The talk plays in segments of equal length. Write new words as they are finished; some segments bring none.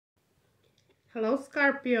Hello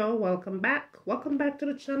Scorpio, welcome back. Welcome back to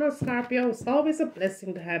the channel, Scorpio. It's always a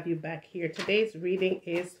blessing to have you back here. Today's reading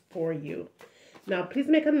is for you. Now, please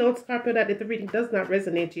make a note, Scorpio, that if the reading does not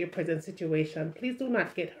resonate to your present situation, please do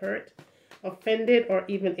not get hurt, offended, or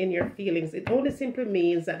even in your feelings. It only simply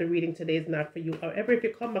means that the reading today is not for you. However, if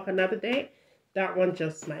you come back another day, that one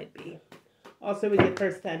just might be. Also, with your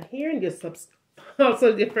first time here and your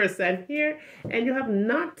first time here and you have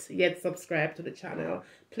not yet subscribed to the channel,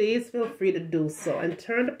 please feel free to do so and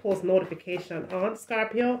turn the post notification on,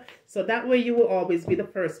 Scorpio, so that way you will always be the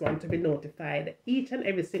first one to be notified each and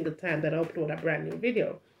every single time that I upload a brand new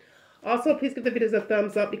video. Also, please give the videos a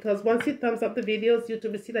thumbs up, because once you thumbs up the videos,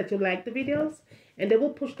 YouTube will see that you like the videos and they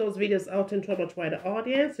will push those videos out into a much wider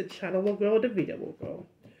audience. The channel will grow, the video will grow.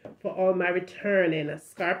 For all my returning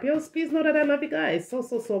Scorpios, please know that I love you guys so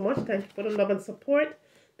much. Thank you for the love and support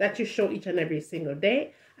that you show each and every single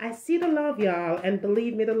day. I see the love, y'all, and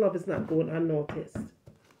believe me, the love is not going unnoticed.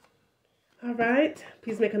 All right,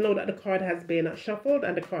 please make a note that the card has been shuffled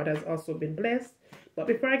and the card has also been blessed. But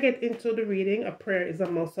before I get into the reading, a prayer is a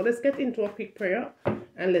must. So let's get into a quick prayer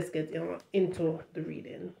and let's get into the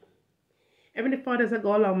reading. Heavenly Father, as I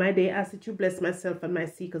go along my day, I ask that you bless myself and my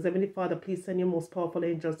seekers. Heavenly Father, please send your most powerful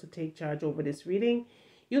angels to take charge over this reading,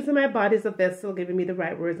 using my body as a vessel, giving me the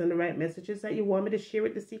right words and the right messages that you want me to share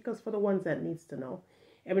with the seekers for the ones that needs to know.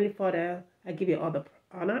 Heavenly Father, I give you all the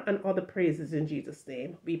honor and all the praises in Jesus'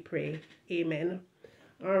 name. We pray. Amen.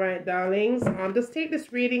 All right, darlings. Just take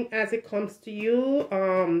this reading as it comes to you.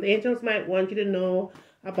 The angels might want you to know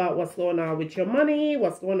about what's going on with your money,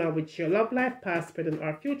 what's going on with your love life, past, present,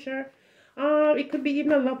 or future. It could be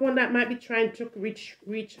even a loved one that might be trying to reach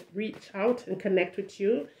out and connect with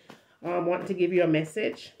you, wanting to give you a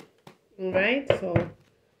message. All right, so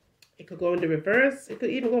it could go in the reverse. It could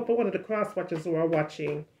even go for one of the cross watchers who are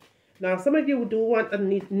watching. Now, some of you do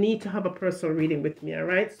want need to have a personal reading with me. All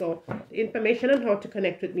right, so the information on how to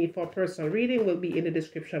connect with me for a personal reading will be in the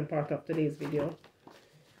description part of today's video.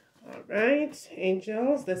 All right,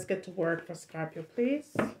 angels, let's get to work for Scorpio,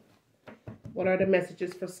 please. What are the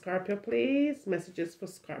messages for Scorpio, please? Messages for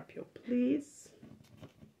Scorpio, please.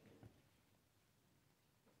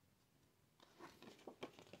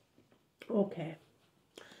 Okay.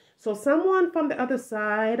 So someone from the other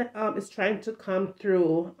side is trying to come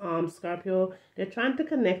through, Scorpio. They're trying to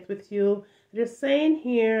connect with you. They're saying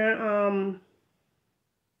here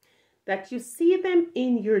that you see them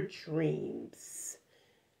in your dreams.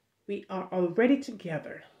 We are already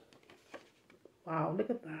together. Wow, look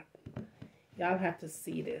at that. Y'all have to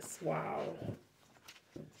see this. Wow.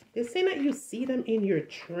 They're saying that you see them in your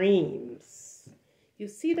dreams. You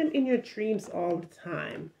see them in your dreams all the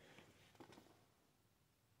time.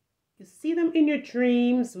 You see them in your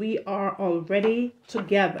dreams. We are already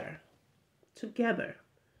together. Together.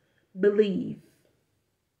 Believe.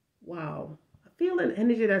 Wow. I feel an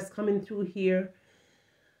energy that's coming through here.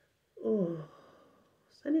 Oh.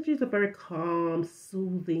 This energy is a very calm,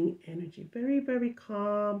 soothing energy. Very, very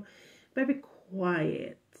calm. Very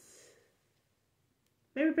quiet.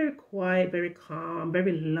 Very, very quiet, very calm,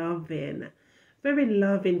 very loving,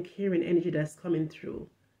 caring energy that's coming through.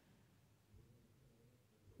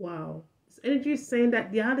 Wow. This energy is saying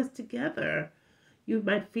that y'all is together. You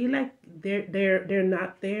might feel like they're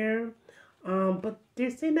not there. But they're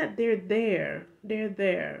saying that they're there. They're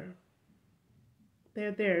there.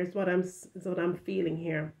 They're there is what I'm feeling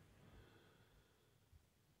here.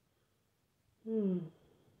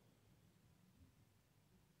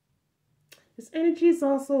 This energy is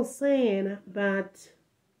also saying that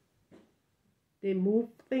they move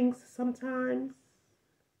things sometimes.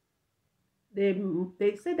 They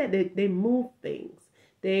say that they move things.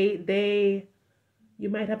 You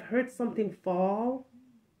might have heard something fall.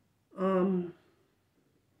 Something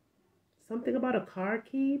about a car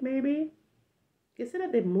key, maybe. They say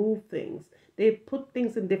that they move things. They put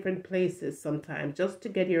things in different places sometimes just to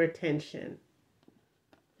get your attention.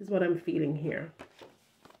 Is what I'm feeling here.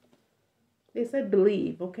 They said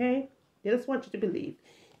believe, okay? They just want you to believe.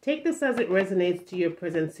 Take this as it resonates to your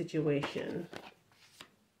present situation.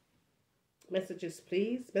 Messages,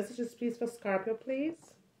 please. Messages, please, for Scorpio, please.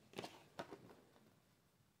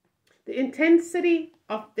 The intensity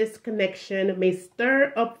of this connection may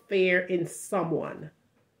stir up fear in someone.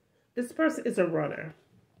 This person is a runner.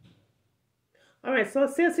 All right, so I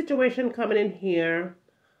see a situation coming in here.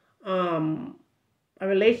 A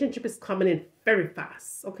relationship is coming in very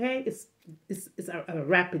fast, okay? It's a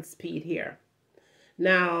rapid speed here.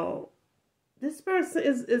 Now, this person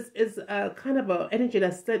is a kind of an energy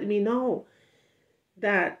that's letting me know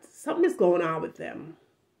that something is going on with them.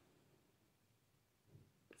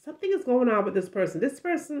 Something is going on with this person. This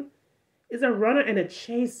person is a runner and a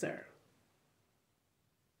chaser.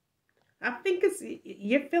 I think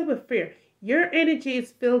you're filled with fear. Your energy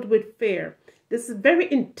is filled with fear. This is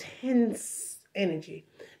very intense energy.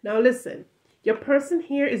 Now listen, your person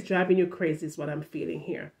here is driving you crazy is what I'm feeling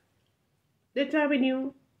here. They're driving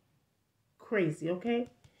you crazy, okay?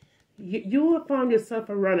 You have found yourself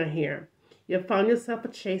a runner here. You have found yourself a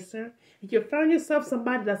chaser. You found yourself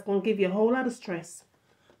somebody that's going to give you a whole lot of stress.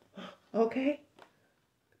 Okay?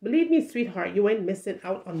 Believe me, sweetheart, you ain't missing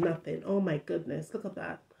out on nothing. Oh my goodness. Look at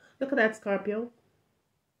that. Look at that, Scorpio.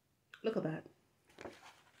 Look at that.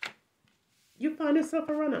 You found yourself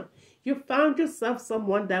a runner. You found yourself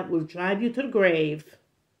someone that will drive you to the grave.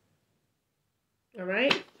 All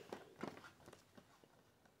right?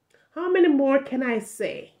 How many more can I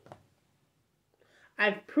say?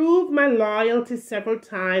 I've proved my loyalty several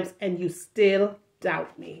times and you still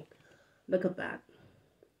doubt me. Look at that.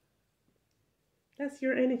 That's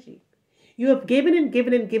your energy. You have given and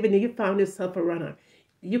given and given and you found yourself a runner.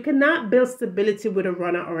 You cannot build stability with a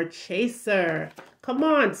runner or a chaser. Come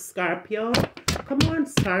on, Scorpio. Come on,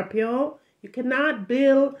 Scorpio. You cannot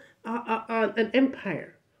build an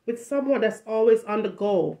empire with someone that's always on the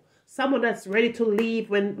go. Someone that's ready to leave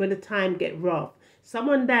when the time gets rough.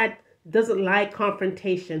 Someone that doesn't like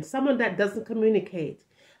confrontation. Someone that doesn't communicate.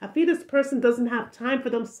 I feel this person doesn't have time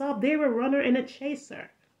for themselves. They're a runner and a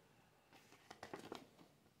chaser.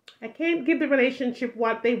 I can't give the relationship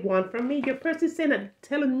what they want from me. Your person is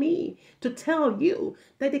telling me to tell you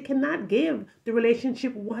that they cannot give the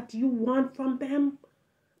relationship what you want from them.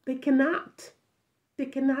 They cannot. They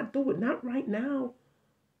cannot do it. Not right now.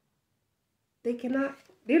 They cannot.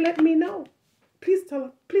 They let me know. Please tell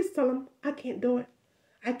them. Please tell them I can't do it.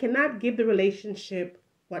 I cannot give the relationship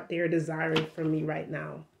what they're desiring from me right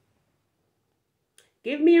now.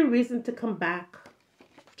 Give me a reason to come back,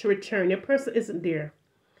 to return. Your person isn't there.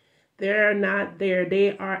 They're not there.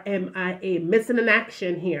 They are MIA. Missing in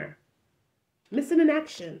action here. Missing in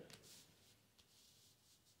action.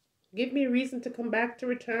 Give me a reason to come back, to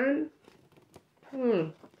return.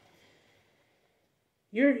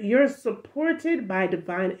 You're supported by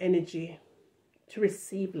divine energy to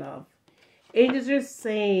receive love. Angels are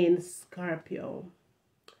saying, Scorpio,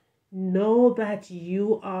 know that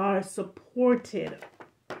you are supported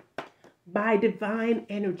by divine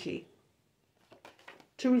energy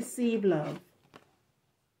to receive love.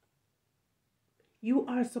 You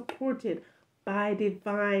are supported by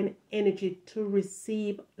divine energy to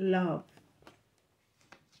receive love.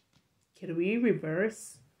 Can we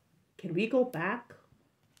reverse? Can we go back?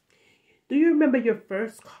 Do you remember your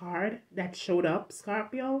first card that showed up,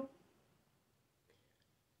 Scorpio?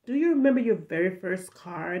 Do you remember your very first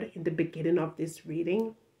card in the beginning of this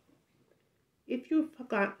reading? If you've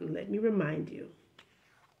forgotten, let me remind you.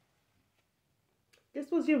 This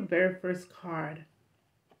was your very first card.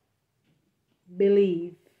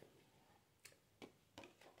 Believe.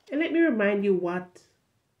 And let me remind you what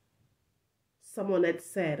someone had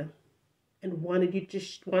said and wanted to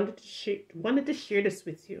share this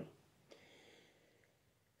with you.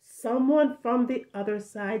 Someone from the other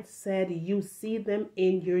side said, you see them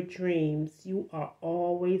in your dreams. We are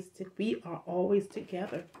always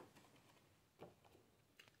together.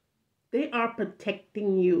 They are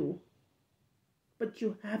protecting you. But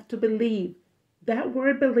you have to believe. That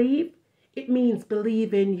word believe, it means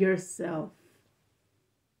believe in yourself.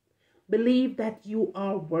 Believe that you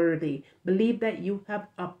are worthy. Believe that you have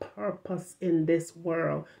a purpose in this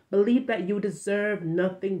world. Believe that you deserve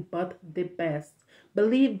nothing but the best.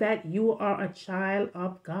 Believe that you are a child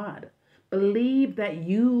of God. Believe that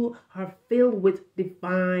you are filled with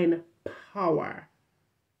divine power.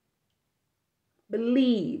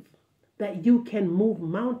 Believe that you can move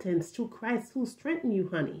mountains through Christ who strengthens you,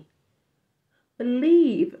 honey.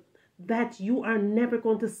 Believe that you are never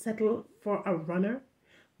going to settle for a runner.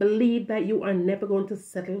 Believe that you are never going to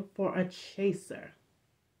settle for a chaser.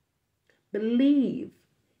 Believe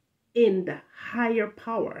in the higher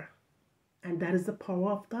power, and that is the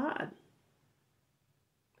power of God.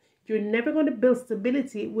 You're never going to build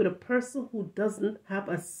stability with a person who doesn't have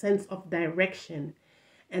a sense of direction.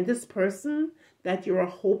 And this person that you are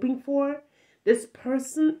hoping for, this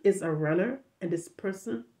person is a runner and this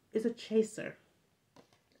person is a chaser.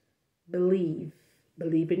 Believe.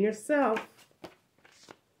 Believe in yourself.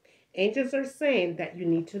 Angels are saying that you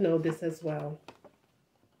need to know this as well.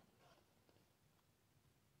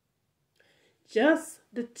 Just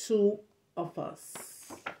the two of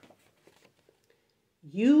us.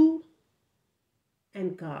 You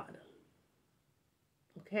and God.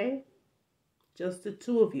 Okay? Just the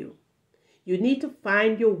two of you. You need to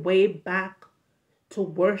find your way back to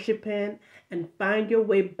worshiping and find your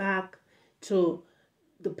way back to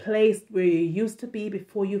the place where you used to be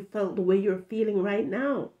before you felt the way you're feeling right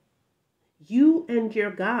now. You and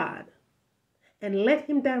your God. And let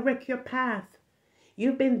him direct your path.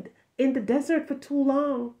 You've been in the desert for too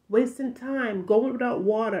long, wasting time, going without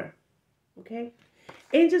water. Okay?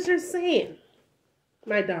 Angels are saying,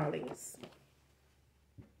 my darlings,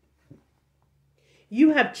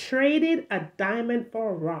 you have traded a diamond for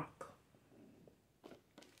a rock.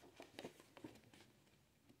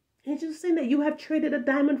 Angels are saying that you have traded a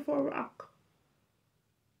diamond for a rock.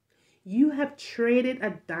 You have traded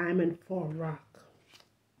a diamond for a rock.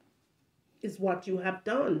 Is what you have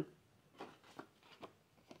done.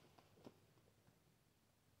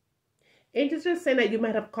 Angels are saying that you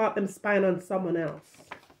might have caught them spying on someone else.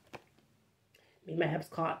 You might have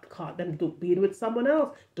caught them being with someone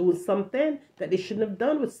else, doing something that they shouldn't have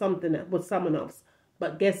done with someone else.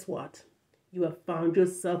 But guess what? You have found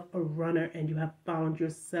yourself a runner and you have found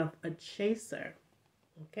yourself a chaser.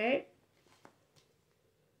 Okay?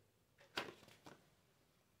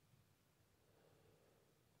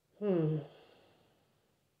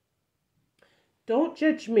 Don't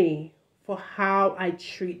judge me for how I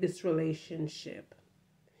treat this relationship.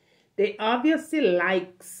 They obviously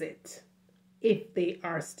likes it if they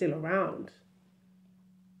are still around.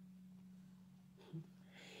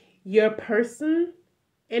 Your person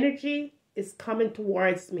energy is coming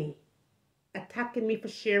towards me, attacking me for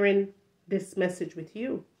sharing this message with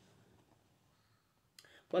you.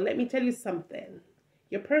 But let me tell you something.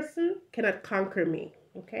 Your person cannot conquer me,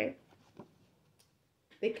 okay?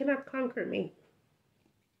 They cannot conquer me.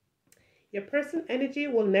 Your person energy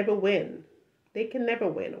will never win. They can never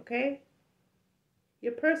win, okay?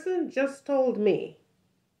 Your person just told me.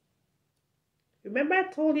 Remember I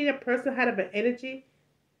told you that person had an energy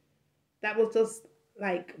that was just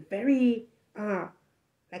like very,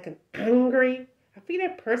 like an angry. I feel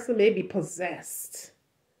that person may be possessed.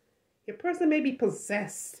 Your person may be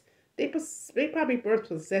possessed. They probably were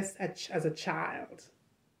possessed as a child.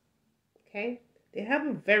 Okay? They have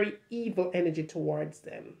a very evil energy towards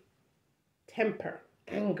them. Temper,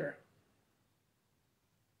 anger.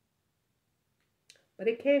 But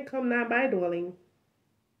it can't come now by dwelling.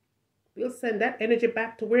 We'll send that energy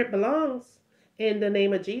back to where it belongs in the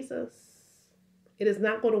name of Jesus. It is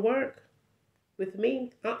not going to work with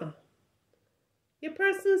me. Your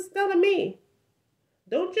person's telling me.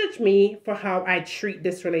 Don't judge me for how I treat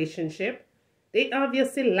this relationship. They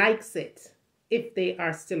obviously likes it if they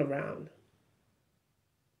are still around.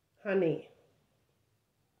 Honey.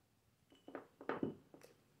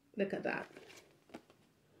 Look at that.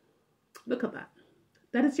 Look at that.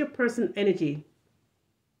 That is your person energy.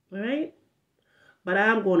 All right? But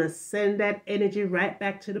I'm going to send that energy right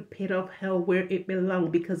back to the pit of hell where it belongs,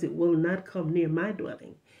 because it will not come near my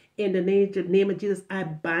dwelling. In the name of Jesus, I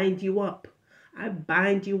bind you up. I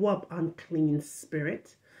bind you up, unclean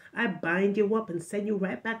spirit. I bind you up and send you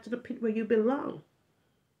right back to the pit where you belong.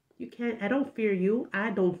 You can't, I don't fear you.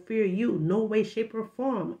 I don't fear you. No way, shape, or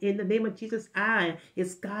form. In the name of Jesus,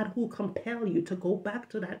 it's God who compel you to go back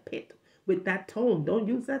to that pit with that tone. Don't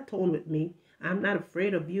use that tone with me. I'm not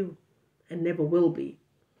afraid of you and never will be.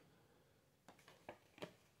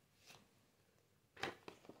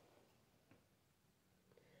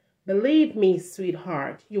 Believe me,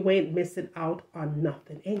 sweetheart, you ain't missing out on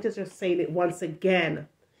nothing. Angels are saying it once again.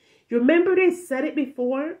 You remember they said it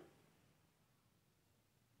before?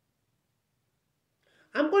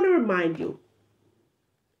 I'm going to remind you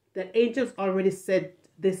that angels already said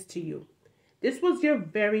this to you. This was your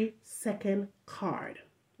very second card.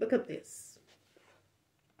 Look at this.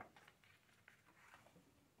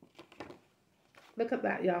 Look at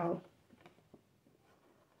that, y'all.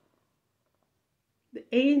 The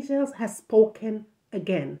angels have spoken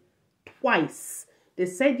again, twice. They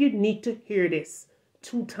said you need to hear this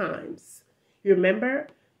 2 times. You remember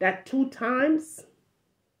that 2 times?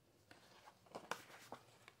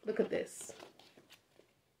 Look at this.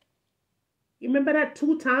 You remember that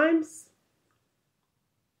 2 times?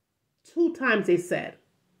 2 times they said,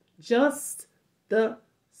 just the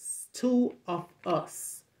 2 of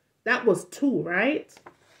us. That was 2, right?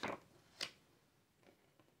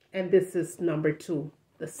 And this is number 2.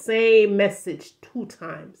 The same message 2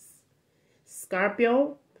 times.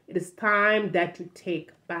 Scorpio, it is time that you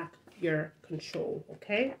take back your control,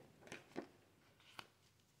 okay?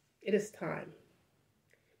 It is time.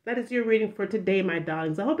 That is your reading for today, my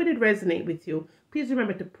darlings. I hope it did resonate with you. Please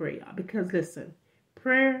remember to pray, y'all, because listen,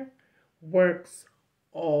 prayer works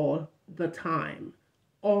all the time.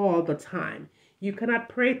 All the time. You cannot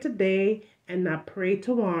pray today and not pray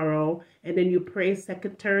tomorrow, and then you pray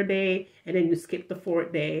second, third day, and then you skip the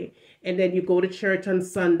fourth day, and then you go to church on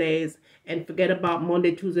Sundays and forget about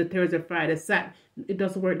Monday, Tuesday, Thursday, Friday, Saturday. It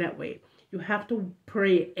doesn't work that way. You have to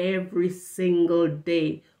pray every single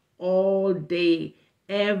day, all day,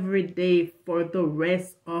 every day for the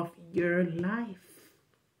rest of your life.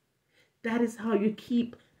 That is how you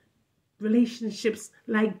keep relationships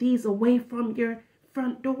like these away from your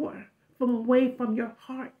front door, away from your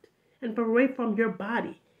heart, and away from your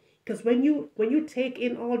body. Because when you take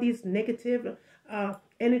in all these negative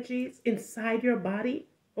energies inside your body,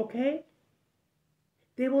 okay,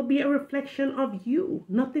 there will be a reflection of you.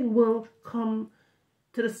 Nothing will come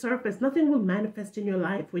to the surface. Nothing will manifest in your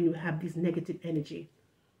life when you have this negative energy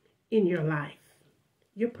in your life.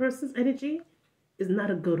 Your person's energy is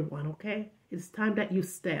not a good one, okay? It's time that you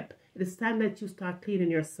step. It is time that you start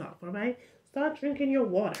cleaning yourself, all right? Start drinking your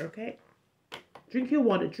water, okay? Drink your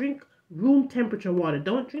water. Drink room temperature water.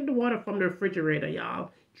 Don't drink the water from the refrigerator,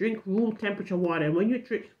 y'all. Drink room temperature water. And when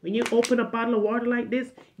you open a bottle of water like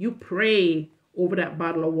this, you pray over that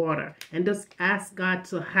bottle of water and just ask God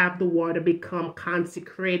to have the water become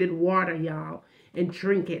consecrated water, y'all, and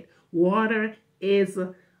drink it. Water is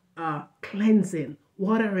cleansing.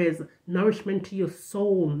 Water is nourishment to your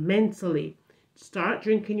soul mentally. Start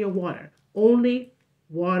drinking your water. Only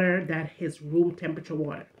water that is room temperature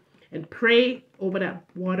water. And pray over that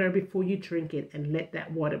water before you drink it, and let that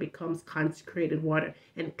water become consecrated water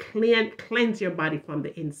and cleanse your body from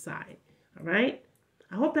the inside. All right?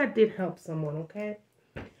 I hope that did help someone, okay?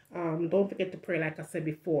 Don't forget to pray like I said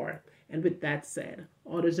before. And with that said,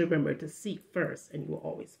 always remember to seek first and you will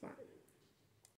always find.